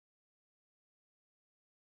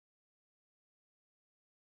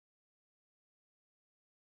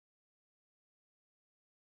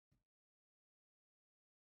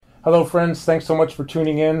Hello, friends. Thanks so much for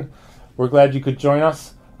tuning in. We're glad you could join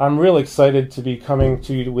us. I'm real excited to be coming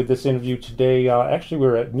to you with this interview today. Actually,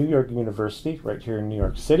 we're at New York University, right here in New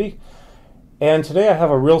York City. And today I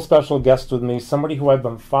have a real special guest with me, somebody who I've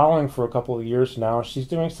been following for a couple of years now. She's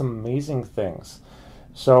doing some amazing things.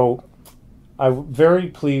 So I'm very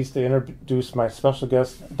pleased to introduce my special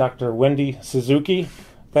guest, Dr. Wendy Suzuki.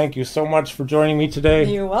 Thank you so much for joining me today.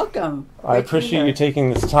 You're welcome. I appreciate you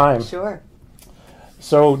taking this time. Sure.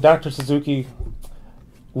 So, Dr. Suzuki,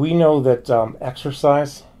 we know that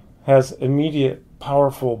exercise has immediate,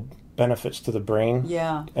 powerful benefits to the brain.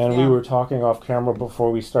 Yeah. And we were talking off camera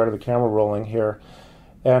before we started the camera rolling here.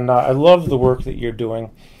 And I love the work that you're doing.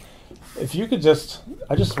 If you could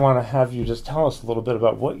I just want to have you just tell us a little bit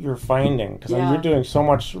about what you're finding. Because you're doing so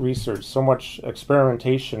much research, so much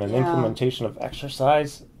experimentation and implementation of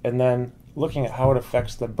exercise, and then looking at how it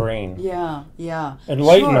affects the brain. Yeah.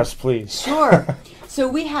 Enlighten us, please. Sure. So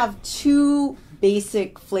we have two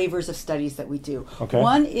basic flavors of studies that we do. Okay.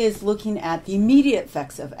 One is looking at the immediate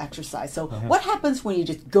effects of exercise. So what happens when you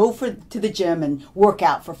just go to the gym and work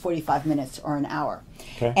out for 45 minutes or an hour?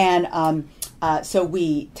 Okay. And so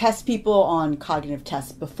we test people on cognitive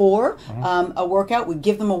tests before a workout. We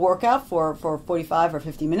give them a workout for 45 or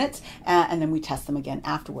 50 minutes, and then we test them again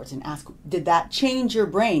afterwards and ask, did that change your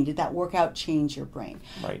brain? Did that workout change your brain?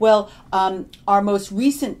 Right. Well, our most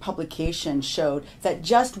recent publication showed that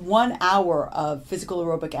just 1 hour of physical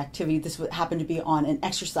aerobic activity, this would happen to be on an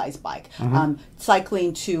exercise bike,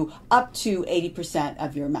 cycling to up to 80%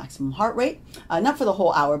 of your maximum heart rate. Not for the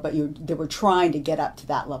whole hour, but they were trying to get up to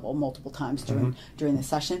that level multiple times during the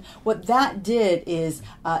session. What that did is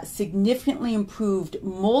significantly improved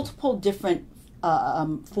multiple different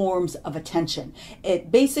forms of attention.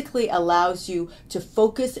 It basically allows you to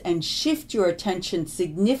focus and shift your attention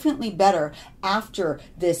significantly better after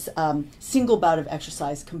this single bout of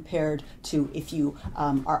exercise compared to if you,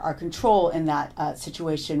 our control in that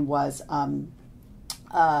situation was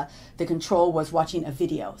the control was watching a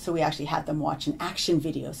video. So we actually had them watch an action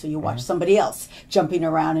video. So you watch somebody else jumping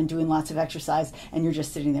around and doing lots of exercise, and you're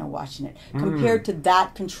just sitting there watching it. Compared to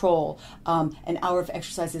that control, an hour of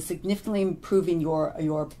exercise is significantly improving your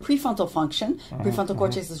prefrontal function. Prefrontal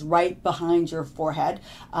cortex is right behind your forehead.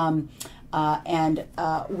 And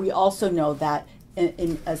we also know that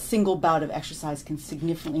in a single bout of exercise can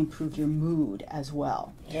significantly improve your mood as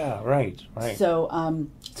well. Yeah, right. So,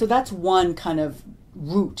 so that's one kind of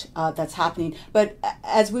route that's happening. But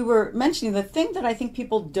as we were mentioning, the thing that I think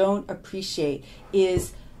people don't appreciate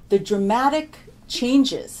is the dramatic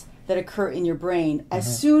changes that occur in your brain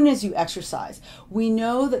as soon as you exercise. We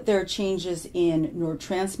know that there are changes in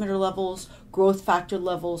neurotransmitter levels, growth factor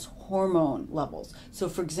levels, hormone levels. So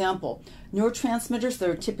for example, neurotransmitters that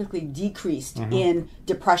are typically decreased in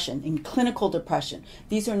depression, in clinical depression.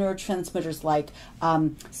 These are neurotransmitters like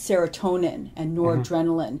serotonin and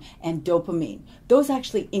noradrenaline and dopamine. Those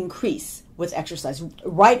actually increase with exercise.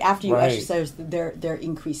 Right after you exercise, they're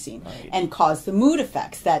increasing and cause the mood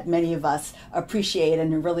effects that many of us appreciate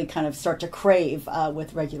and really kind of start to crave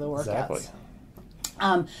with regular workouts. Exactly.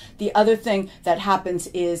 The other thing that happens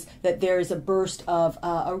is that there is a burst of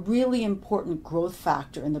a really important growth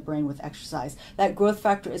factor in the brain with exercise. That growth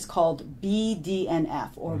factor is called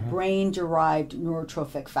BDNF, or brain-derived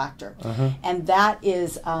neurotrophic factor. And that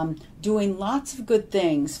is doing lots of good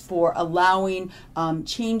things for allowing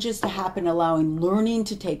changes to happen, allowing learning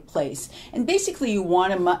to take place. And basically you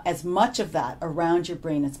want as much of that around your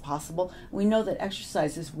brain as possible. We know that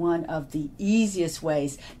exercise is one of the easiest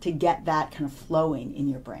ways to get that kind of flowing in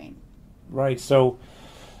your brain. Right. So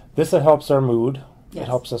this helps our mood. Yes. It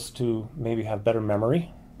helps us to maybe have better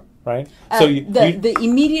memory, right? So the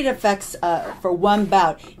immediate effects for one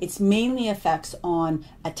bout, it's mainly effects on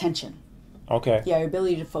attention. Okay. Yeah, your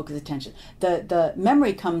ability to focus attention. The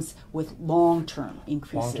memory comes with long-term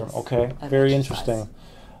increases. Long-term. Okay. Very interesting.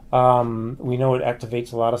 We know it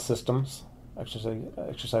activates a lot of systems.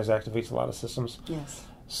 Exercise activates a lot of systems. Yes.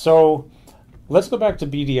 So let's go back to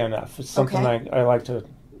BDNF. It's something I like to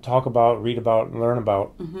talk about, read about, and learn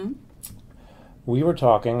about. We were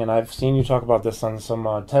talking, and I've seen you talk about this on some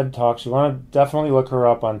TED Talks. You want to definitely look her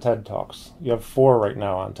up on TED Talks. You have 4 right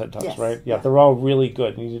now on TED Talks, right? Yeah, they're all really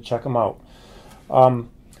good. You need to check them out.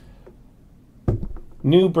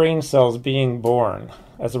 New brain cells being born.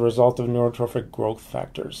 as a result of neurotrophic growth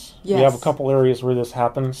factors. Yes. We have a couple areas where this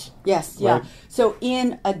happens. Yes, right? yeah. So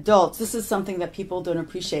in adults, this is something that people don't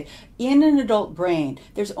appreciate. In an adult brain,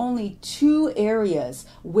 there's only 2 areas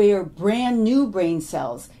where brand new brain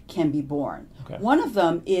cells can be born. Okay. One of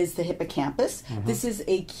them is the hippocampus. This is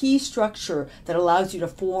a key structure that allows you to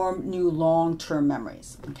form new long-term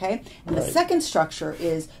memories. Okay, and the Right. second structure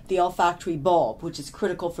is the olfactory bulb, which is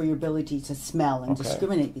critical for your ability to smell and Okay.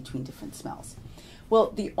 discriminate between different smells.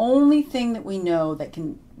 Well, the only thing that we know that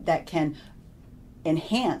can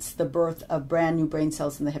enhance the birth of brand new brain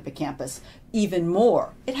cells in the hippocampus even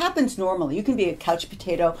more. It happens normally. You can be a couch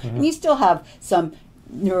potato and you still have some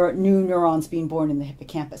new neurons being born in the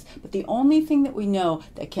hippocampus. But the only thing that we know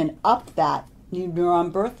that can up that new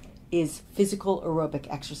neuron birth is physical aerobic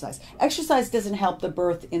exercise. Exercise doesn't help the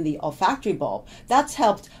birth in the olfactory bulb. That's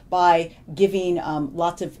helped by giving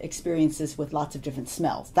lots of experiences with lots of different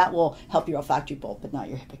smells. That will help your olfactory bulb, but not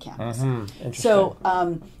your hippocampus.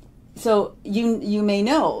 Interesting. So you may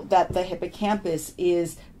know that the hippocampus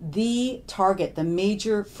is the target, the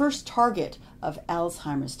major first target of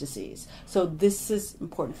Alzheimer's disease. So this is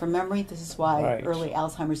important for memory. This is why Right. early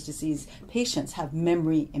Alzheimer's disease patients have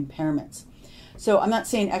memory impairments. So I'm not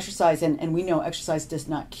saying exercise, and we know exercise does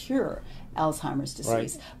not cure Alzheimer's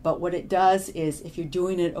disease. Right. But what it does is if you're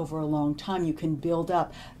doing it over a long time, you can build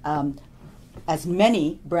up as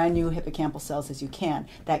many brand new hippocampal cells as you can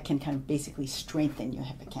that can kind of basically strengthen your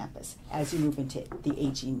hippocampus as you move into the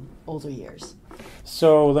aging older years.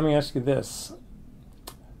 So let me ask you this.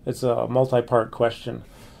 It's a multi-part question.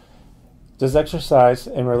 Does exercise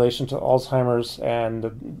in relation to Alzheimer's and the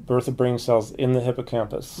birth of brain cells in the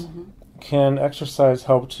hippocampus, can exercise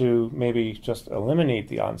help to maybe just eliminate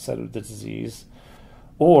the onset of the disease?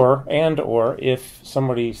 Or if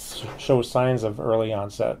somebody shows signs of early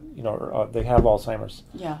onset, they have Alzheimer's,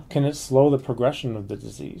 Yeah. can it slow the progression of the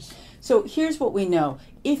disease? So here's what we know.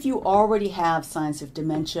 If you already have signs of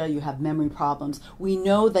dementia, you have memory problems, we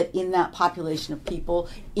know that in that population of people,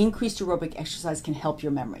 increased aerobic exercise can help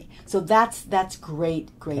your memory. So that's great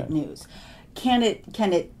Okay. news. Can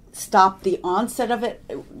it stop the onset of it?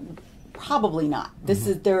 Probably not.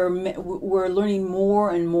 We're learning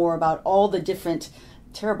more and more about all the different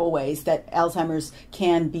terrible ways that Alzheimer's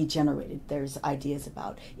can be generated. There's ideas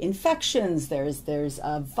about infections, there's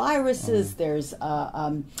viruses, there's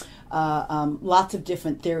lots of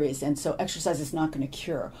different theories, and so exercise is not going to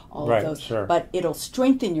cure all Right, of those, sure. but it'll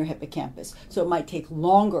strengthen your hippocampus. So it might take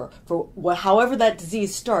longer for however that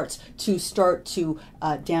disease starts to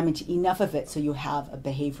damage enough of it so you have a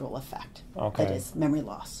behavioral effect. Okay. That is memory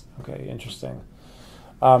loss. Okay, interesting.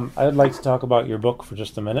 I'd like to talk about your book for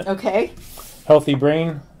just a minute. Okay. Healthy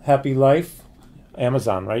Brain, Happy Life,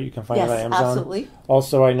 Amazon, right? You can find it on Yes, Amazon. absolutely.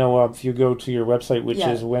 Also, I know if you go to your website, which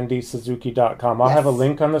Yeah. is wendysuzuki.com, I'll Yes. have a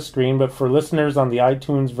link on the screen, but for listeners on the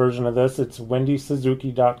iTunes version of this, it's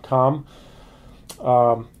wendysuzuki.com,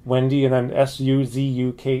 Wendy, and then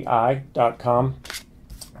SUZUKI.com.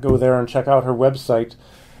 Go there and check out her website.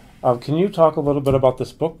 Can you talk a little bit about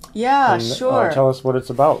this book? Yeah, and, sure. Tell us what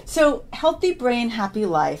it's about. So, Healthy Brain, Happy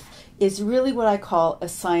Life is really what I call a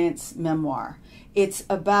science memoir. It's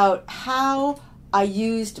about how I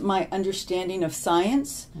used my understanding of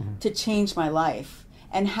science to change my life,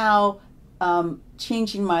 and how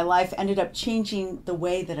changing my life ended up changing the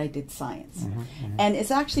way that I did science. And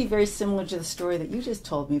it's actually very similar to the story that you just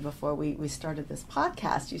told me before we started this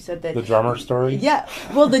podcast. You said that The drummer story? Yeah,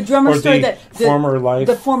 well, the drummer Or story the former life.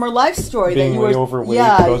 the former life story Being that you way were overweight.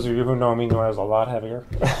 Yeah, For those of you who know me, know I was a lot heavier.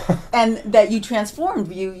 and that you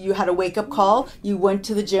transformed. You had a wake up call. You went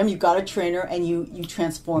to the gym. You got a trainer, and you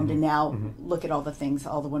transformed. And now look at all the things,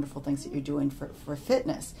 all the wonderful things that you're doing for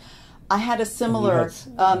fitness. I had a similar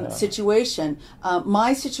situation.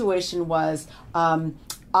 My situation was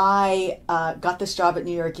I got this job at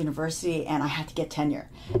New York University, and I had to get tenure.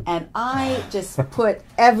 And I just put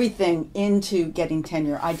everything into getting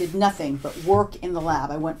tenure. I did nothing but work in the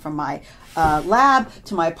lab. I went from my lab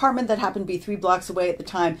to my apartment that happened to be 3 blocks away at the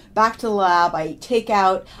time, back to the lab. I ate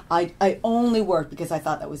takeout. I only worked because I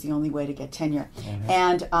thought that was the only way to get tenure.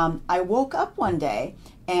 And I woke up one day,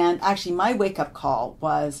 and actually my wake-up call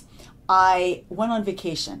was I went on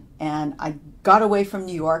vacation, and I got away from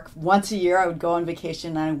New York. Once a year I would go on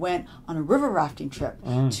vacation, and I went on a river rafting trip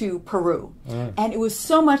to Peru. And it was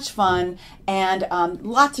so much fun, and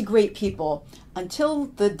lots of great people, until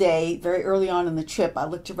the day, very early on in the trip, I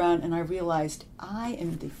looked around and I realized I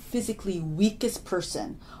am the physically weakest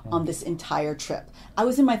person on this entire trip. I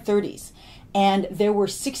was in my 30s. And there were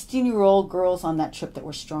 16-year-old girls on that trip that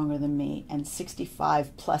were stronger than me, and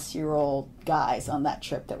 65-plus-year-old guys on that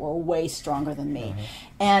trip that were way stronger than me.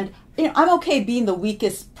 And I'm okay being the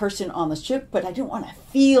weakest person on the trip, but I didn't want to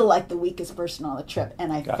feel like the weakest person on the trip,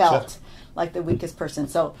 and I felt like the weakest person.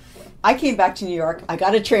 So I came back to New York. I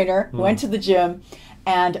got a trainer, went to the gym,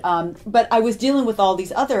 and but I was dealing with all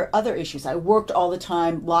these other issues. I worked all the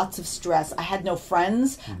time, lots of stress. I had no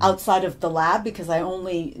friends outside of the lab because I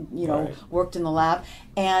only worked in the lab.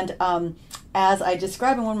 And as I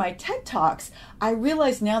describe in one of my TED Talks, I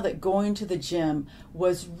realized now that going to the gym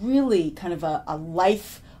was really kind of a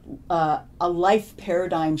life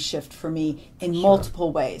paradigm shift for me in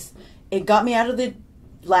multiple ways. It got me out of the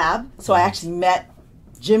lab, so I actually met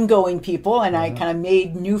gym-going people, and I kind of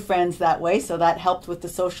made new friends that way, so that helped with the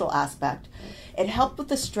social aspect. It helped with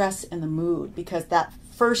the stress and the mood, because that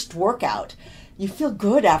first workout, you feel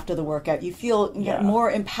good after the workout. You feel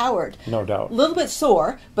more empowered. No doubt. A little bit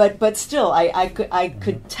sore, but still, I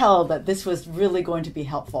could tell that this was really going to be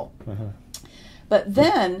helpful. But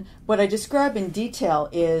then, what I describe in detail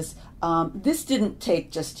is this didn't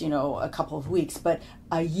take just a couple of weeks, but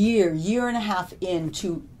a year and a half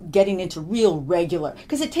into getting into real regular,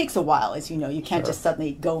 because it takes a while, as you know. You can't just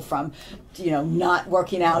suddenly go from not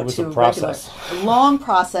working out to regular. A long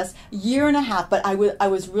process, year and a half. But I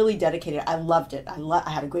was really dedicated. I loved it. I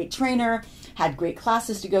had a great trainer, had great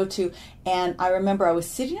classes to go to, and I remember I was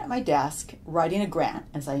sitting at my desk writing a grant,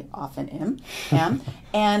 as I often am,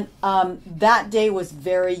 and that day was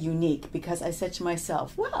very unique because I said to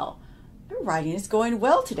myself, well, writing is going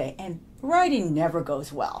well today, and writing never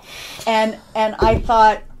goes well. And I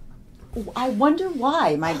thought, I wonder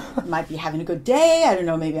why. Might be having a good day. I don't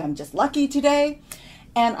know, maybe I'm just lucky today.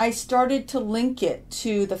 And I started to link it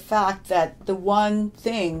to the fact that the one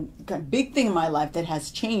thing, big thing in my life that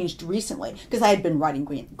has changed recently, because I had been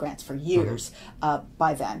writing grants for years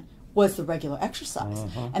by then, was the regular exercise.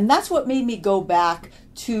 And that's what made me go back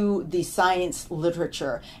to the science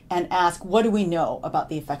literature and ask, what do we know about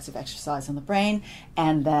the effects of exercise on the brain?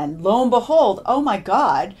 And then lo and behold, oh my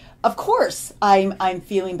God, of course I'm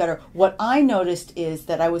feeling better. What I noticed is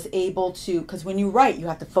that I was able to, because when you write, you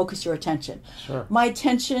have to focus your attention. My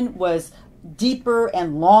attention was deeper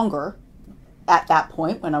and longer at that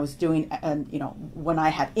point when I was doing, when I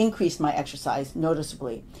had increased my exercise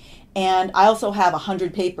noticeably. And I also have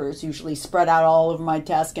 100 papers usually spread out all over my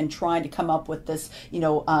desk and trying to come up with this,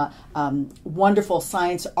 wonderful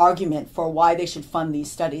science argument for why they should fund these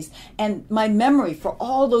studies. And my memory for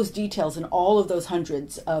all those details and all of those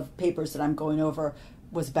hundreds of papers that I'm going over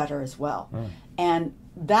was better as well. And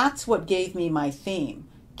that's what gave me my theme.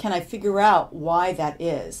 Can I figure out why that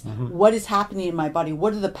is? What is happening in my body?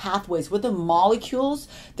 What are the pathways? What are the molecules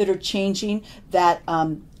that are changing that,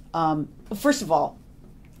 first of all,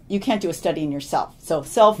 you can't do a study in yourself. So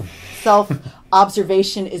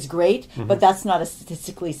self-observation is great, but that's not a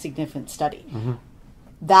statistically significant study.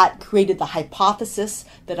 That created the hypothesis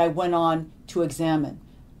that I went on to examine.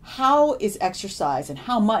 How is exercise and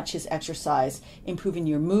how much is exercise improving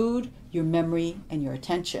your mood, your memory, and your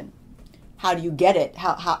attention? How do you get it?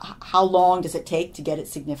 How long does it take to get it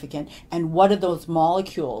significant? And what are those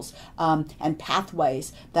molecules and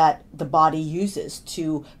pathways that the body uses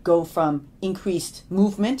to go from increased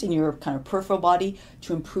movement in your kind of peripheral body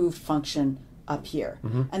to improved function up here?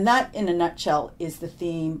 And that, in a nutshell, is the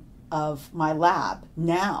theme of my lab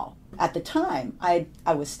now. At the time, I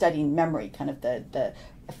was studying memory, kind of the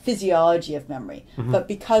physiology of memory. But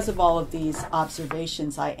because of all of these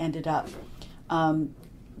observations, I ended up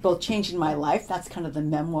both changing my life, that's kind of the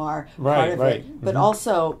memoir part of it, but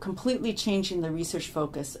also completely changing the research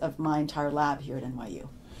focus of my entire lab here at NYU.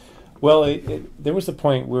 Well, there was a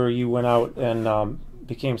point where you went out and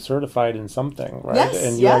became certified in something, right? Yes,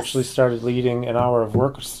 and you actually started leading an hour of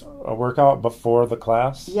workout before the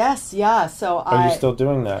class? Yes, yeah. So Are you still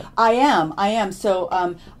doing that? I am.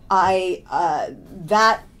 So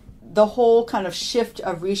the whole kind of shift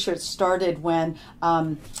of research started when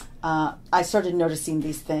I started noticing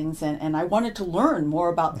these things, and I wanted to learn more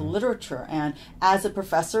about the literature. And as a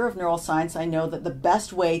professor of neuroscience, I know that the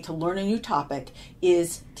best way to learn a new topic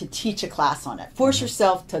is to teach a class on it. Force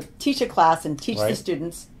yourself to teach a class and teach the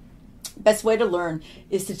students. Best way to learn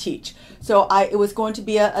is to teach. So it was going to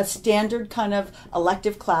be a standard kind of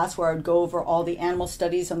elective class where I would go over all the animal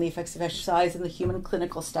studies on the effects of exercise and the human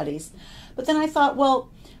clinical studies. But then I thought,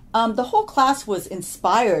 well, the whole class was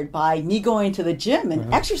inspired by me going to the gym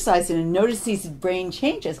and exercising and notice these brain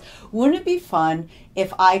changes. Wouldn't it be fun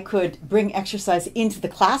if I could bring exercise into the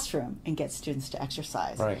classroom and get students to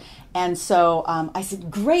exercise? And so I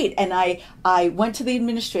said, great. And I went to the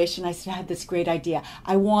administration. I said, I had this great idea.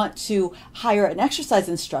 I want to hire an exercise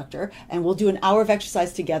instructor, and we'll do an hour of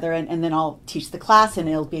exercise together, and then I'll teach the class, and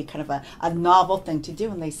it'll be kind of a novel thing to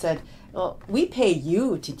do. And they said, well, we pay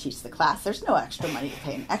you to teach the class. There's no extra money to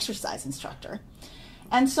pay an exercise instructor.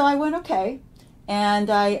 And so I went, okay. And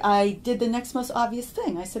I did the next most obvious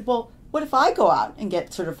thing. I said, well, what if I go out and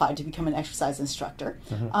get certified to become an exercise instructor,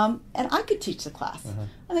 and I could teach the class?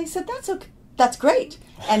 And they said, that's okay. That's great.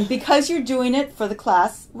 And because you're doing it for the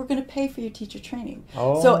class, we're going to pay for your teacher training.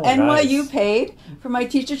 Oh, so NYU nice. paid for my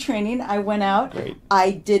teacher training. I went out. Great.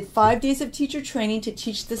 I did 5 days of teacher training to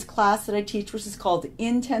teach this class that I teach, which is called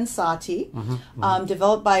Intensati,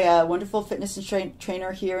 developed by a wonderful fitness and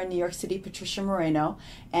trainer here in New York City, Patricia Moreno.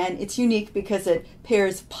 And it's unique because it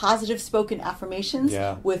pairs positive spoken affirmations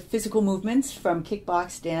with physical movements from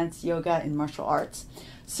kickbox, dance, yoga, and martial arts.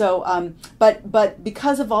 So, but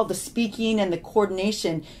because of all the speaking and the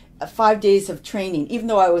coordination, 5 days of training, even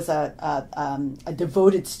though I was a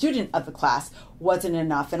devoted student of the class, wasn't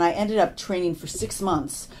enough. And I ended up training for 6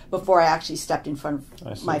 months before I actually stepped in front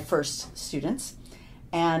of my first students.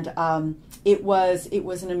 And it was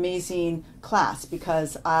an amazing class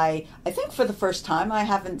because I think for the first time I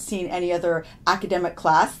haven't seen any other academic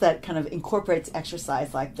class that kind of incorporates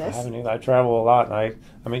exercise like this. I haven't either. I travel a lot, and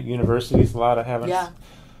I'm at universities a lot. I haven't. Yeah.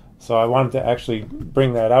 So I wanted to actually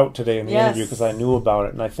bring that out today in the interview because I knew about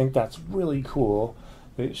it, and I think that's really cool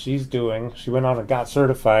that she's doing. She went out and got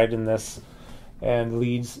certified in this and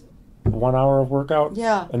leads 1 hour of workout.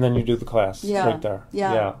 Yeah. And then you do the class right there.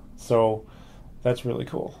 Yeah. Yeah. So that's really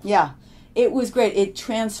cool. Yeah. It was great. It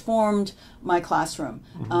transformed my classroom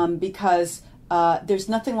because there's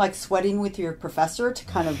nothing like sweating with your professor to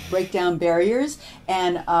kind of break down barriers.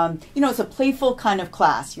 And, it's a playful kind of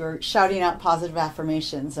class. You're shouting out positive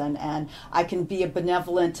affirmations, and I can be a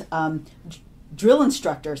benevolent drill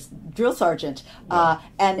instructor, drill sergeant,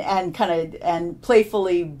 and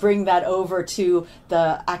playfully bring that over to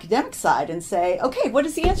the academic side and say, okay, what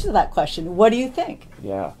is the answer to that question? What do you think?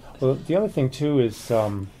 Yeah. Well, the other thing, too, is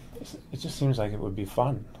it just seems like it would be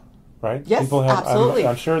fun. Right? Yes, People have, absolutely.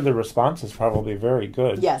 I'm sure the response is probably very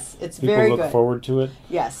good. Yes, it's People very look good. forward to it.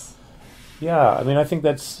 Yes. Yeah, I mean, I think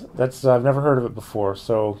that's I've never heard of it before,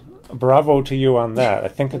 so bravo to you on that. I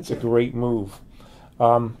think it's a great move.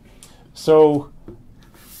 So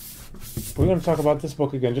we're going to talk about this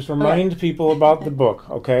book again. Just remind people about the book,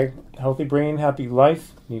 okay? Healthy Brain, Happy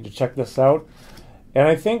Life. You need to check this out. And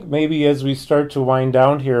I think maybe as we start to wind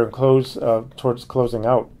down here and close towards closing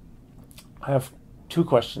out, I have 2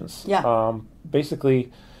 questions. Yeah.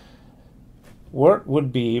 Basically, what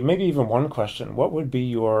would be, maybe even one question, what would be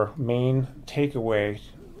your main takeaway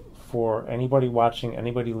for anybody watching,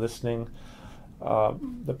 anybody listening,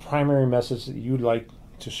 the primary message that you'd like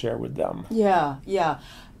to share with them? Yeah.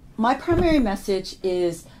 My primary message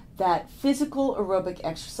is that physical aerobic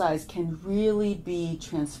exercise can really be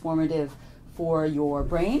transformative for your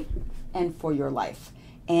brain and for your life.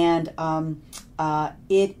 And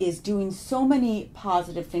it is doing so many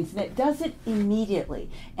positive things, and it does it immediately.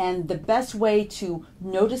 And the best way to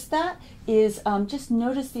notice that is just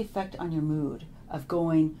notice the effect on your mood of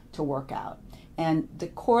going to work out. And the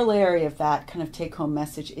corollary of that kind of take-home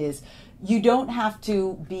message is you don't have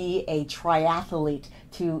to be a triathlete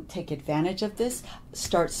to take advantage of this.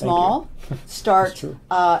 Start small. Start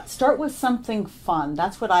with something fun.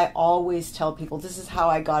 That's what I always tell people. This is how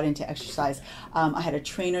I got into exercise. I had a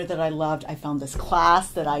trainer that I loved. I found this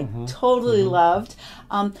class that I totally loved.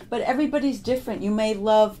 But everybody's different. You may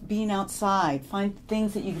love being outside. Find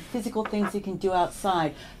physical things you can do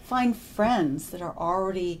outside. Find friends that are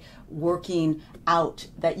already working out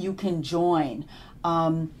that you can join.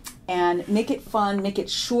 And make it fun, make it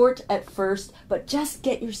short at first, but just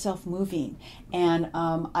get yourself moving. And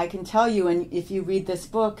I can tell you, and if you read this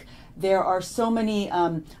book, there are so many,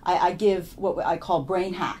 I give what I call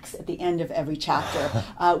brain hacks at the end of every chapter,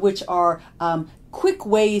 which are quick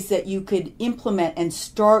ways that you could implement and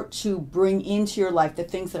start to bring into your life the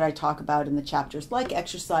things that I talk about in the chapters, like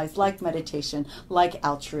exercise, like meditation, like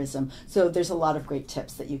altruism. So there's a lot of great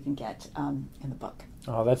tips that you can get in the book.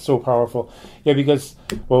 Oh, that's so powerful. Yeah, because,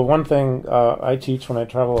 well, one thing I teach when I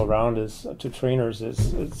travel around to trainers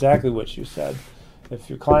is exactly what you said. If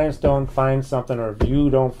your clients don't find something, or if you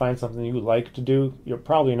don't find something you like to do, you're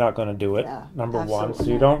probably not going to do it, number one. So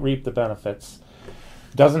you don't reap the benefits.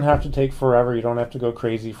 It doesn't have to take forever. You don't have to go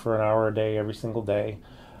crazy for an hour a day every single day,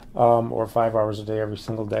 or 5 hours a day every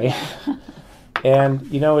single day. And,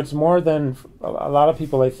 it's more than, a lot of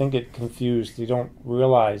people, I think, get confused. They don't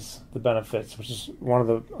realize the benefits, which is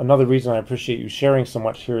another reason I appreciate you sharing so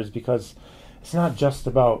much here, is because it's not just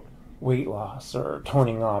about weight loss or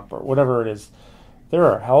toning up or whatever it is. There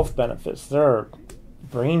are health benefits. There are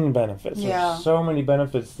brain benefits. Yeah. There's so many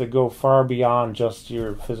benefits that go far beyond just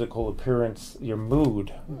your physical appearance, your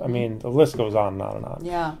mood. I mean, the list goes on and on and on.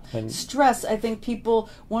 Yeah. And Stress, I think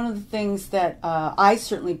one of the things that I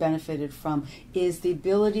certainly benefited from is the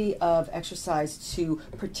ability of exercise to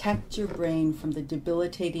protect your brain from the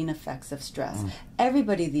debilitating effects of stress.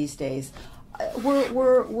 Everybody these days,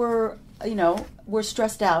 we're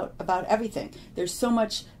stressed out about everything. There's so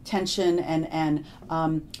much tension and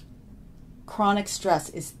chronic stress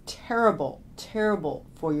is terrible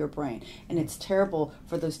for your brain, and it's terrible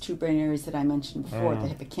for those two brain areas that I mentioned before, the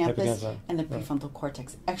hippocampus and the prefrontal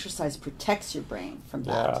cortex. Exercise protects your brain from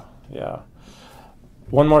that. Yeah.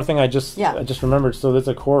 One more thing I just remembered. So there's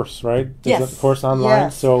a course, right? There's a course online.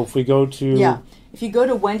 Yes. So if we go to if you go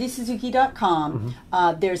to wendysuzuki.com,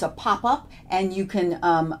 there's a pop-up, and you can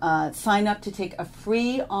sign up to take a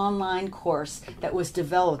free online course that was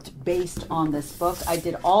developed based on this book. I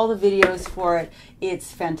did all the videos for it.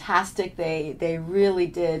 It's fantastic. They really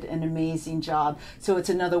did an amazing job. So it's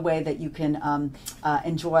another way that you can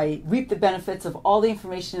reap the benefits of all the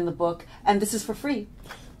information in the book, and this is for free.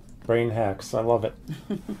 Brain hacks. I love it.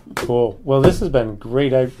 Cool. Well, this has been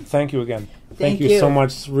great. I thank you again. Thank you you so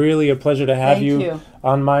much. It's really a pleasure to have Thank you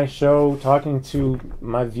on my show, talking to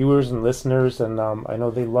my viewers and listeners. And I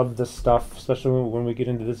know they love this stuff, especially when we get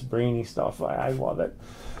into this brainy stuff. I love it.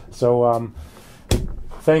 So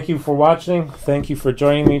thank you for watching. Thank you for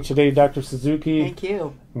joining me today, Dr. Suzuki. Thank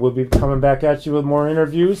you. We'll be coming back at you with more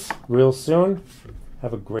interviews real soon.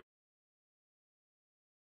 Have a great